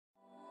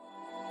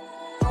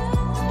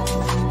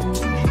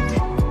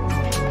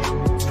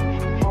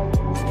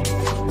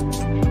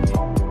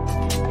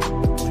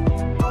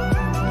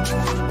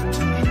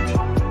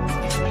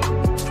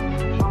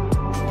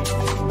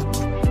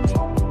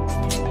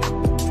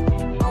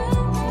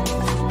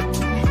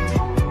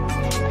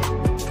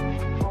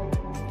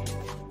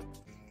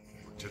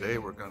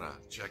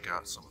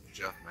out some of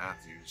Jeff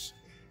Matthews'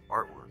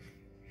 artwork.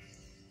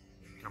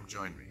 Come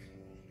join me.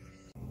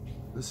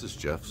 This is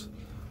Jeff's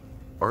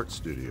art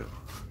studio.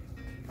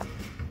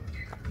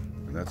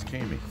 And that's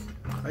Kami.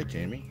 Hi,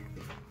 Kami.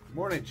 Good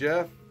morning,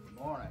 Jeff. Good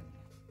morning.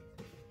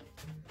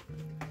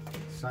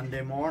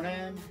 Sunday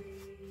morning,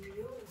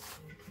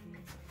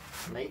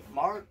 late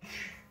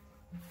March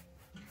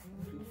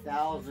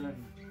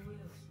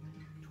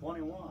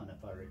 2021,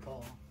 if I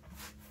recall.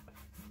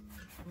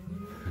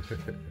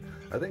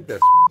 I think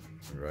that's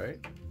right.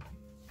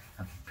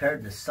 I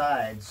prepared the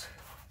sides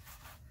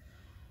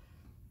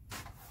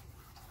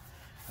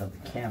of the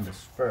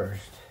canvas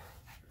first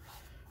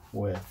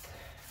with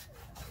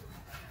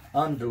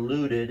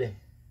undiluted,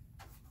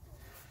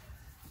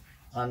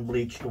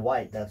 unbleached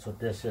white. That's what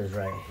this is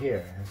right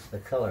here. That's the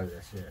color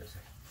this is.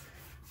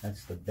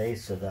 That's the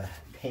base of the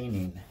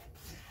painting,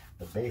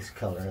 the base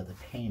color of the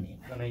painting.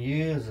 What I'm going to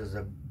use is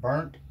a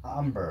burnt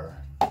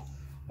umber,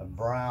 a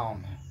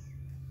brown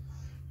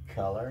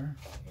color.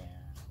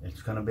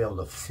 It's going to be able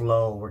to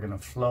flow. We're going to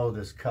flow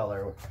this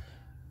color.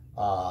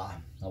 I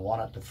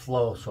want it to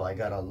flow, so I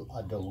got to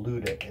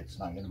dilute it. It's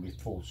not going to be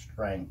full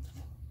strength.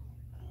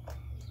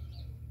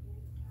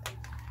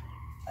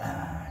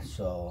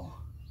 So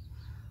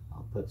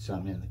I'll put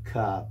some in the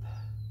cup.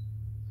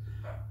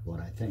 What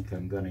I think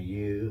I'm going to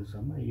use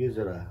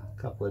it a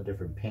couple of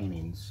different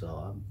paintings,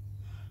 so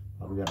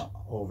I'm going to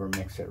over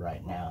mix it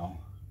right now.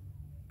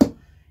 And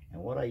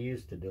what I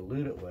use to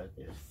dilute it with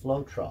is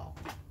Floetrol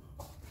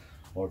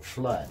or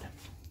Flood.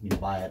 You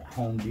buy it at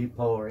Home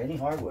Depot or any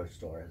hardware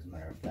store, as a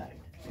matter of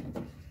fact.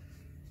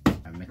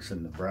 I'm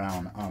mixing the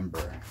brown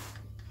umber,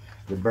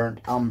 the burnt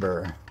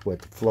umber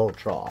with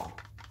Floetrol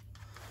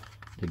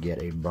to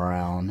get a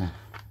brown.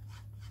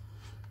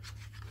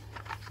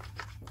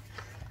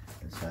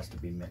 This has to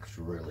be mixed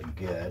really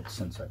good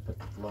since I put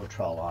the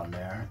Floetrol on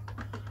there.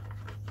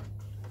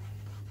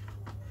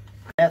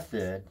 The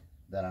method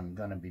that I'm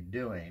going to be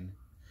doing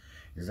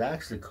is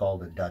actually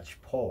called a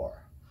Dutch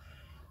pour.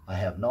 I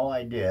have no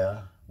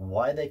idea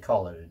why they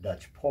call it a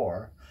Dutch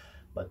pour,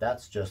 but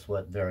that's just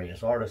what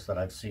various artists that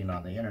I've seen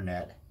on the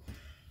internet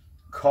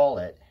call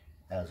it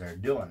as they're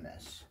doing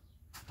this.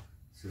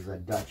 This is a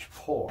Dutch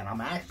pour, and I'm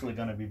actually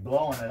going to be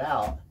blowing it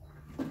out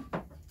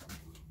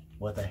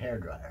with a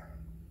hairdryer.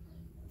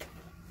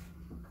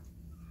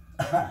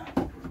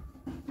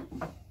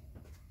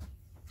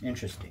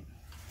 Interesting.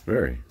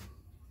 Very.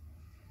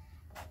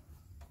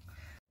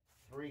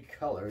 3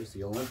 colors,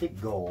 the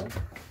Olympic gold,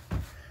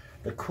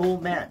 the cool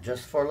mint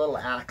just for a little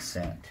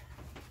accent,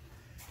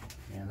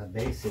 and the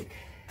basic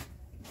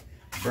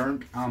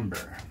burnt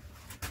umber.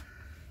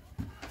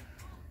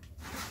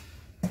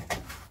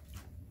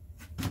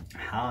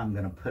 How I'm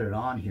going to put it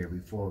on here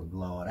before we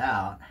blow it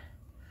out.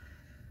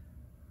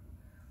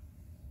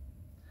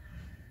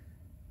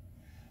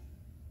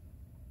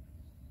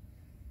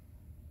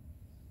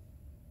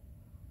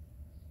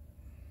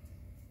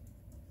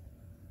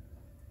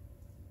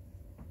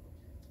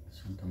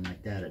 Something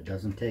like that. It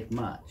doesn't take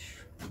much.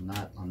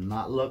 I'm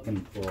not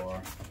looking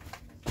for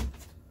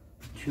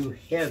too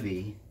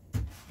heavy.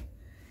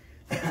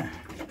 Since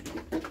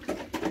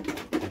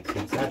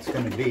that's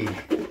going to be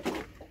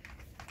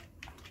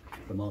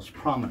the most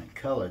prominent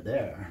color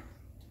there,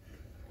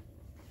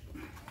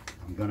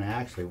 I'm going to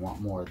actually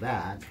want more of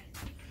that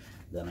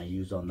than I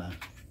use on the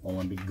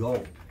Olympic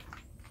gold.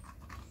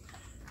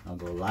 I'll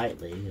go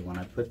lightly, and when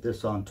I put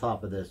this on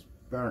top of this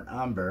burnt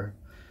umber,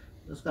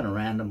 I'm just going to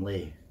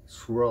randomly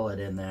swirl it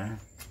in there,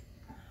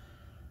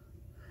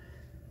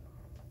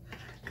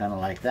 kind of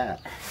like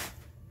that.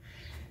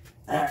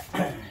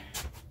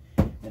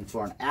 And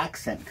for an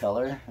accent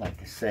color,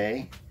 like I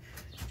say,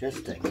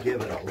 just to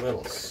give it a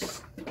little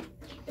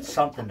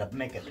something to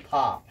make it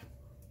pop,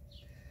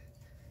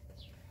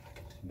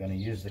 I'm going to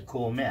use the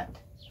cool mint,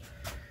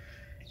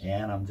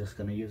 and I'm just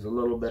going to use a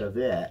little bit of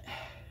it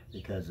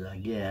because,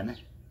 again,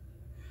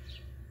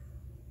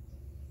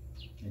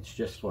 it's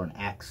just for an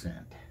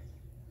accent.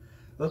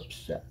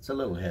 Oops, that's a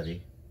little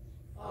heavy.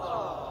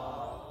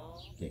 Aww.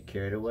 Get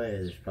carried away.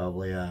 There's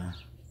probably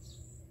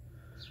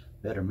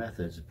better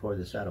methods to pour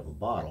this out of a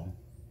bottle.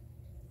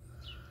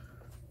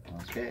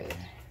 Okay.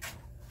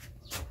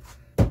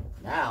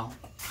 Now,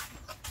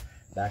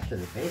 back to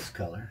the base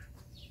color.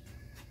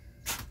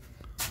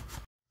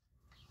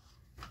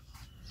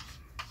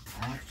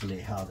 Actually,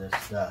 how this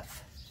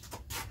stuff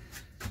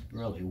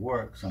really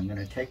works, I'm going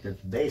to take this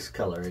base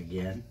color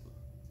again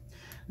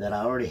that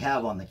I already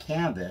have on the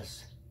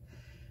canvas,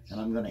 and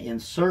I'm going to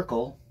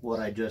encircle what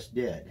I just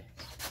did.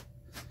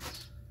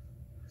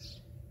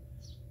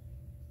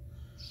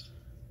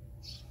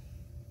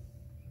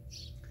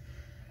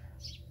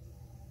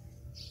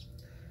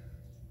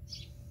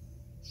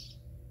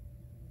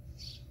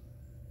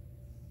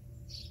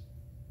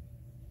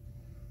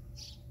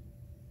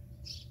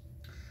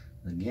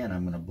 Again,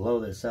 I'm going to blow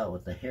this out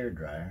with the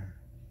hairdryer.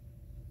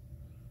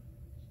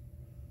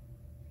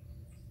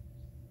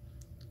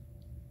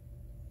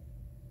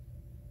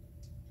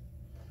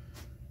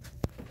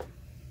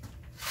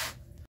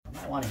 I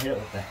might want to hit it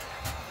with the,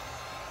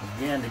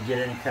 again, to get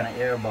any kind of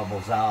air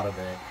bubbles out of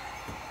it.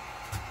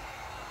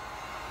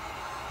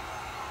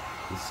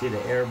 You see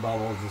the air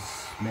bubbles,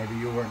 maybe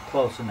you weren't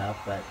close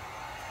enough, but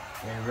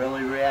they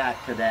really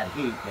react to that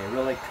heat. They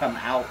really come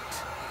out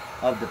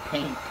of the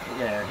paint.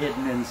 They're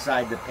hidden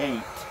inside the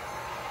paint.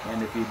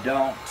 And if you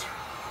don't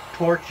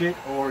torch it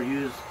or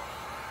use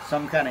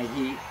some kind of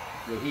heat,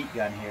 the heat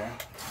gun here,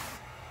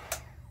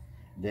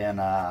 then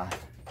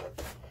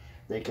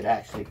they could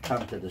actually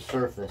come to the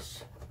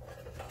surface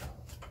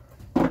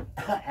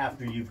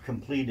after you've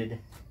completed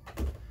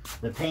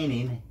the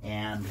painting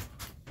and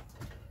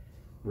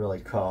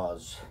really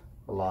cause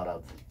a lot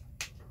of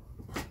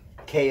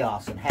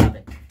chaos and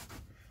havoc.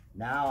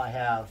 Now I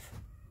have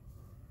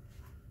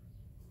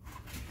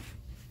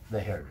the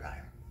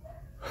hairdryer,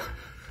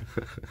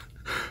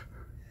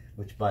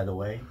 which, by the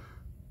way,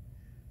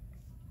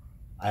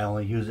 I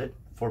only use it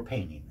for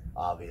painting,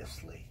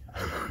 obviously. I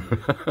don't need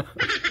it.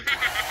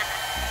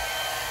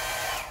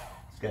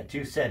 It's got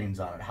two settings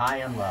on it, high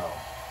and low.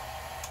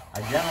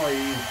 I generally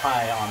use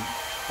high on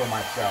for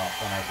myself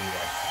when I do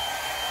this.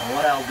 And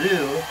what I'll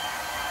do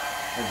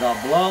is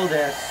I'll blow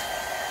this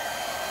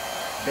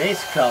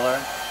base color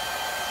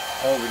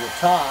over the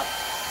top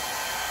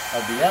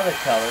of the other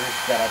colors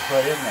that I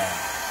put in there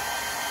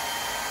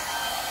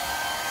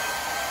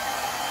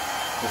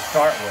to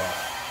start with.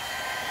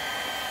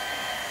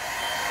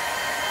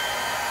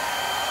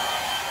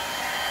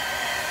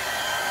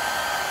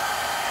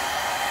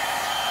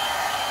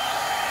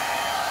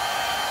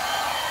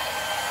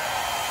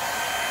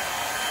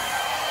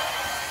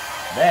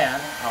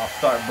 Then I'll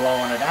start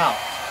blowing it out.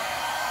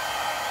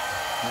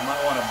 You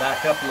might want to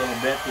back up a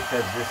little bit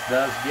because this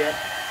does get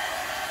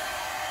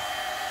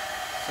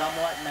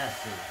somewhat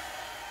messy.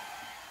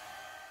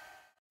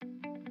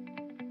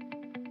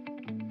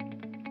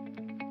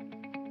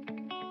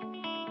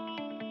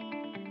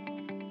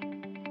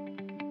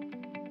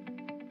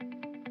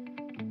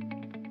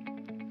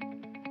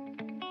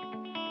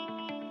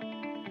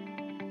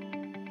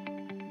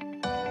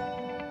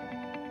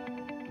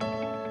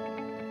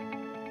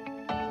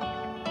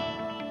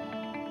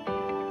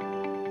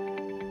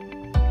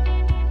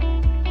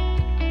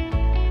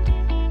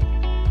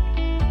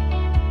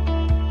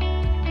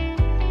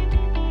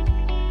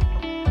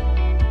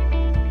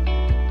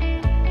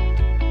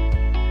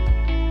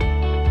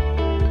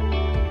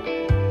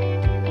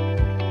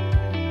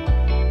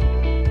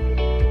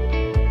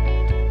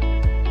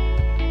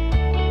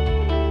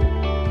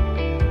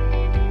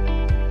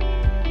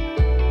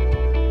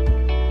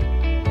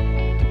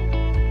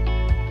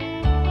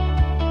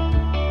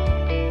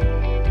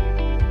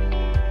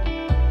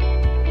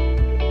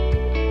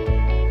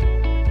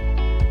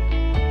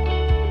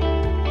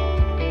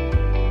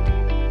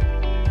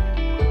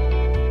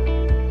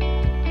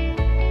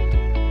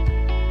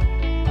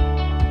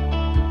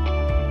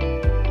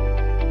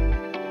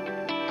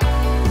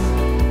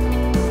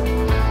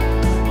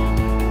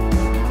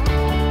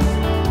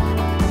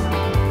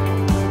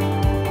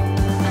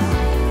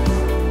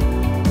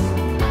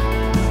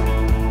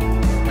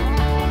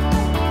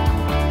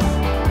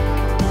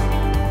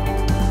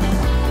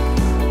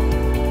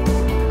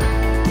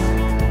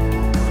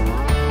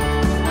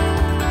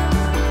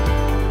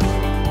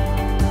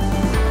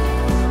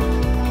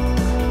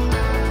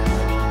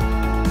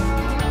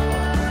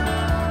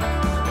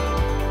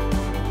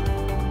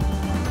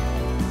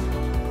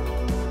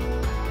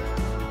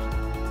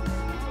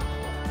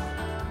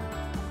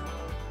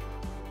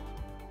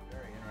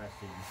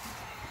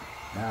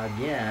 Now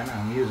again,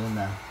 I'm using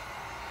the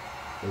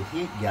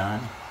heat gun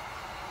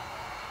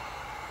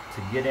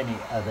to get any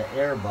of the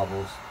air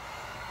bubbles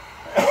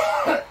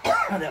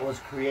that was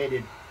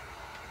created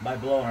by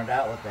blowing it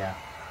out with that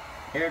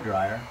hair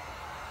dryer.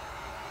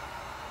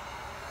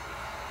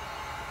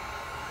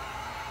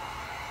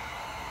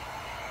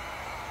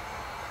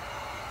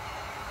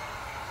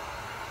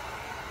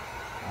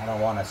 I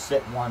don't want to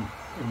sit in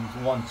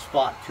one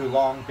spot too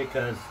long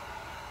because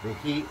the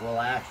heat will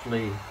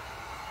actually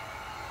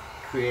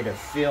create a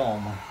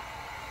film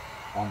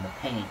on the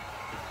paint.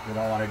 We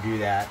don't want to do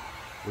that.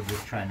 We're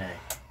just trying to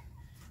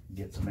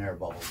get some air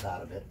bubbles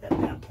out of it at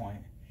that point.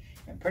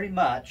 And pretty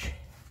much,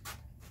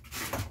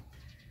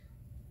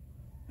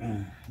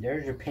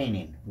 there's your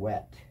painting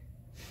wet.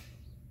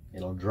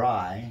 It'll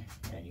dry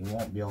and you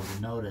won't be able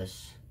to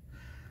notice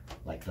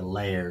like the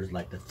layers,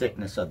 like the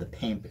thickness of the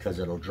paint, because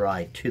it'll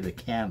dry to the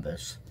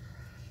canvas.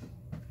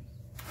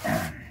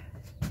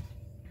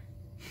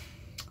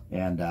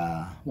 And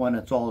when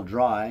it's all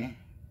dry,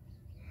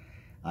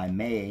 I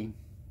may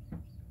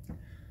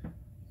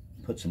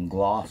put some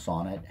gloss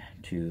on it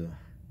to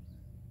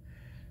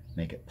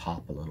make it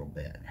pop a little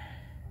bit.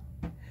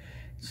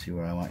 See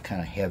where I want kind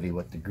of heavy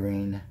with the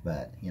green,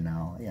 but you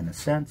know, in a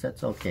sense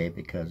that's okay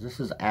because this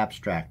is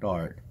abstract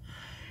art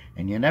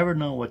and you never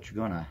know what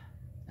you're gonna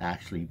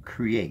actually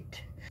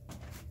create.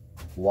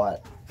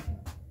 What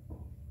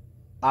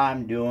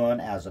I'm doing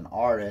as an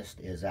artist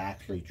is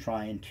actually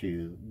trying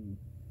to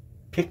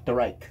pick the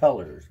right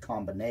colors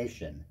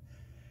combination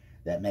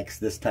that makes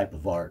this type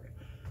of art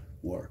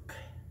work.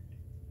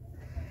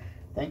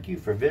 Thank you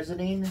for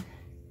visiting.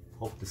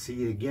 Hope to see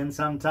you again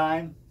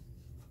sometime.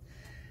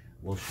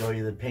 We'll show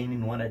you the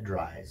painting when it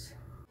dries.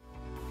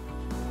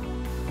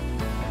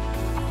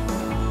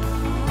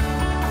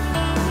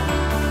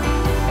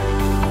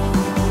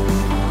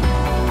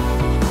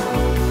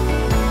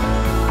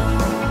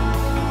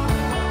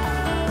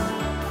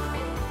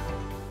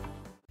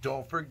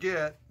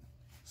 forget,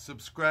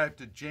 subscribe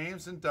to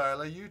James and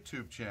Dyla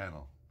YouTube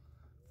channel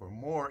for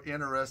more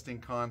interesting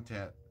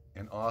content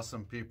and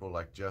awesome people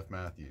like Jeff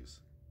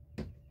Matthews.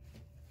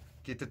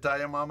 Kita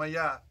tayo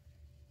mamaya.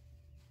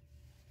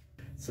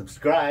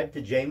 Subscribe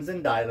to James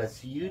and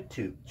Dyla's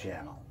YouTube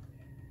channel.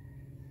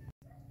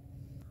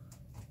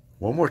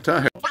 One more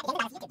time.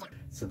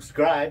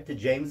 Subscribe to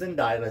James and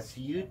Dyla's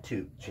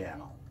YouTube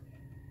channel.